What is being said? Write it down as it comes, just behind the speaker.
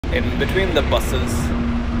in between the buses.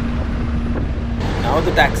 Now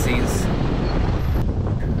the taxis.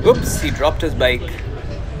 Oops, he dropped his bike.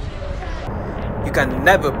 You can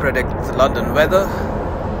never predict the London weather.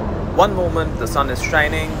 One moment the sun is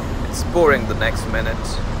shining, it's pouring the next minute.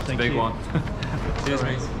 Big one. Cheers,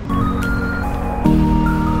 mate.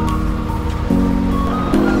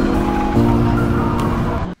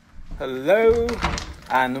 Hello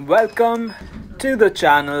and welcome to the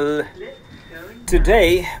channel.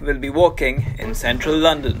 Today we'll be walking in central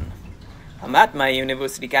London. I'm at my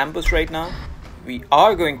university campus right now. We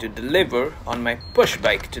are going to deliver on my push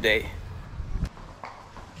bike today.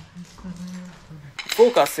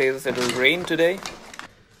 Forecast says it will rain today,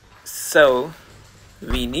 so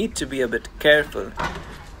we need to be a bit careful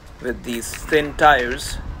with these thin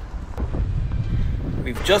tires.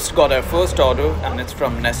 We've just got our first order and it's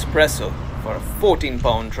from Nespresso for a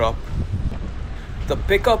 £14 drop. The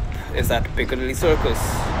pickup is at Piccadilly Circus.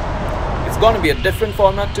 It's going to be a different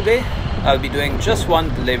format today. I'll be doing just one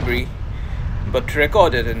delivery, but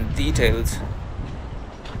recorded in details.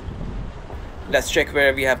 Let's check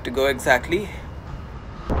where we have to go exactly.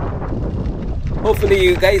 Hopefully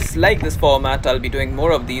you guys like this format. I'll be doing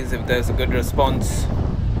more of these if there's a good response.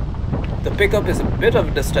 The pickup is a bit of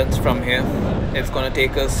a distance from here. It's going to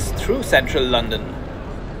take us through central London.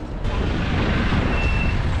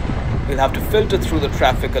 We'll have to filter through the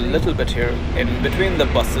traffic a little bit here in between the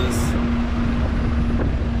buses.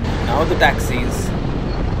 Now the taxis.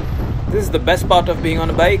 This is the best part of being on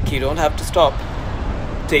a bike. You don't have to stop.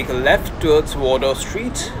 Take a left towards Wardour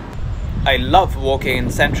Street. I love walking in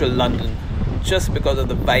central London just because of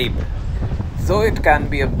the vibe, though it can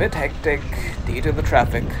be a bit hectic due to the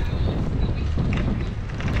traffic.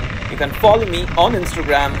 You can follow me on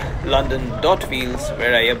Instagram, london.feels,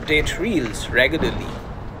 where I update reels regularly.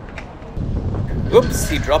 Oops,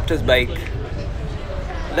 he dropped his bike.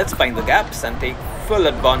 Let's find the gaps and take full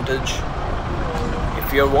advantage.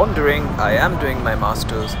 If you're wondering, I am doing my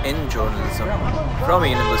Masters in Journalism from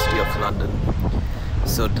University of London.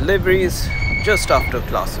 So deliveries just after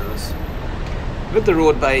classes. With the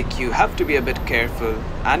road bike, you have to be a bit careful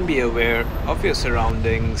and be aware of your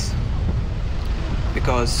surroundings,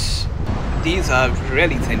 because these have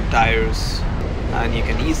really thin tires and you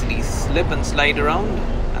can easily slip and slide around,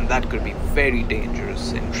 and that could be very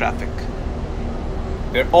dangerous in traffic.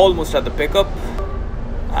 We're almost at the pickup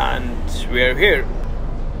and we're here.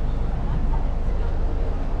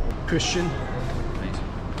 Christian.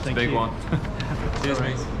 Thank Big you. One. Cheers,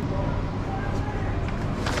 mate.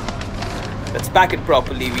 Let's pack it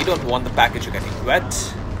properly. We don't want the package getting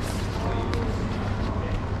wet.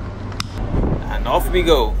 And off we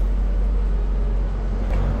go.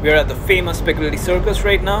 We're at the famous Piccadilly Circus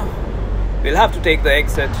right now. We'll have to take the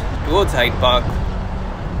exit towards Hyde Park.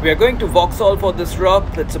 We are going to Vauxhall for this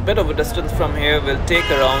drop. It's a bit of a distance from here. We'll take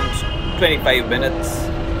around 25 minutes.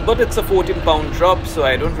 But it's a £14 drop, so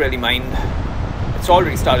I don't really mind. It's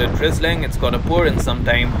already started drizzling. It's gonna pour in some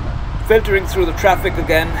time. Filtering through the traffic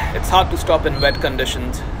again. It's hard to stop in wet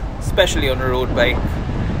conditions, especially on a road bike.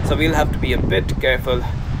 So we'll have to be a bit careful.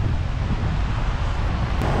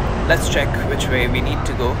 Let's check which way we need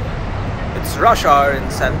to go. It's rush hour in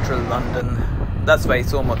central London. That's why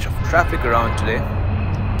so much of traffic around today.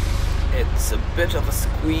 It's a bit of a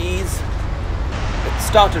squeeze. It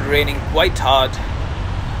started raining quite hard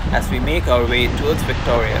as we make our way towards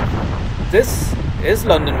Victoria. This is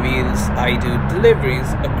London Wheels. I do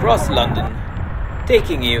deliveries across London,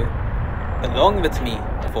 taking you along with me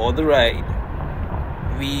for the ride.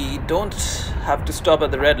 We don't have to stop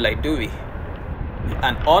at the red light, do we?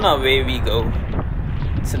 And on our way we go.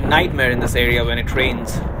 It's a nightmare in this area when it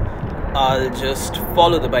rains. I'll just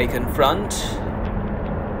follow the bike in front.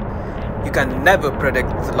 You can never predict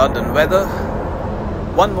the London weather.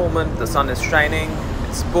 One moment the sun is shining,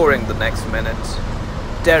 it's pouring the next minute.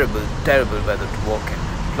 Terrible, terrible weather to walk in,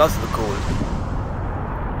 plus the cold.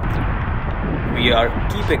 We are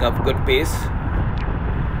keeping up good pace.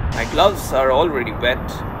 My gloves are already wet.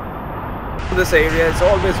 This area is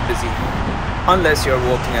always busy, unless you're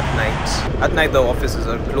walking at night. At night the offices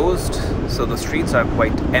are closed, so the streets are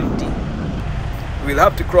quite empty. We'll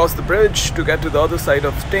have to cross the bridge to get to the other side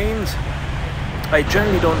of Staines. I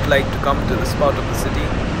generally don't like to come to this part of the city,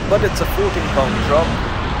 but it's a £14 drop,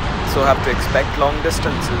 so have to expect long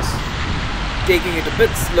distances. Taking it a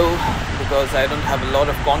bit slow because I don't have a lot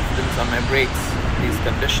of confidence on my brakes in these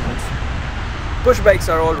conditions. Push bikes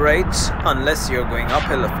are alright, unless you're going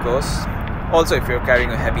uphill of course, also if you're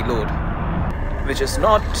carrying a heavy load, which is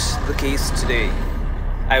not the case today.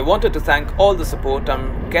 I wanted to thank all the support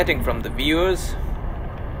I'm getting from the viewers.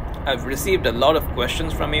 I've received a lot of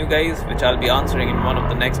questions from you guys, which I'll be answering in one of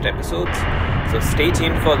the next episodes, so stay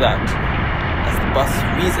tuned for that, as the bus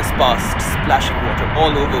wheezes past, splashing water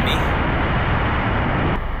all over me.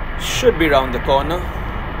 Should be round the corner.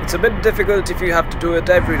 It's a bit difficult if you have to do it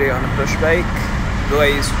every day on a push bike. Though I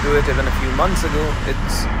used to do it even a few months ago,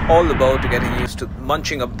 it's all about getting used to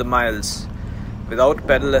munching up the miles without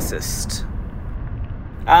pedal assist.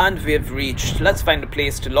 And we have reached. Let's find a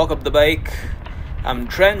place to lock up the bike. I'm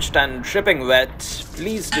drenched and dripping wet.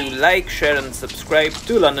 Please do like, share and subscribe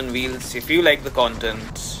to London Wheels if you like the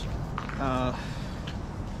content.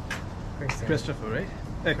 Christopher,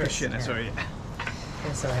 right? Christian, yeah. sorry.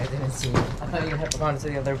 I'm sorry, I didn't see you. I thought you had gone to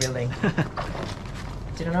the other building.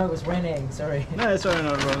 Didn't know it was raining, sorry. No, it's alright,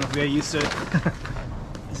 not wrong. We're used to it.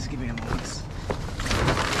 Just give me a moment.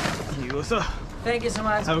 Here you go, sir. Thank you so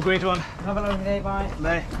much. Have a great one. Have a lovely day, bye.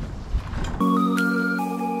 Bye.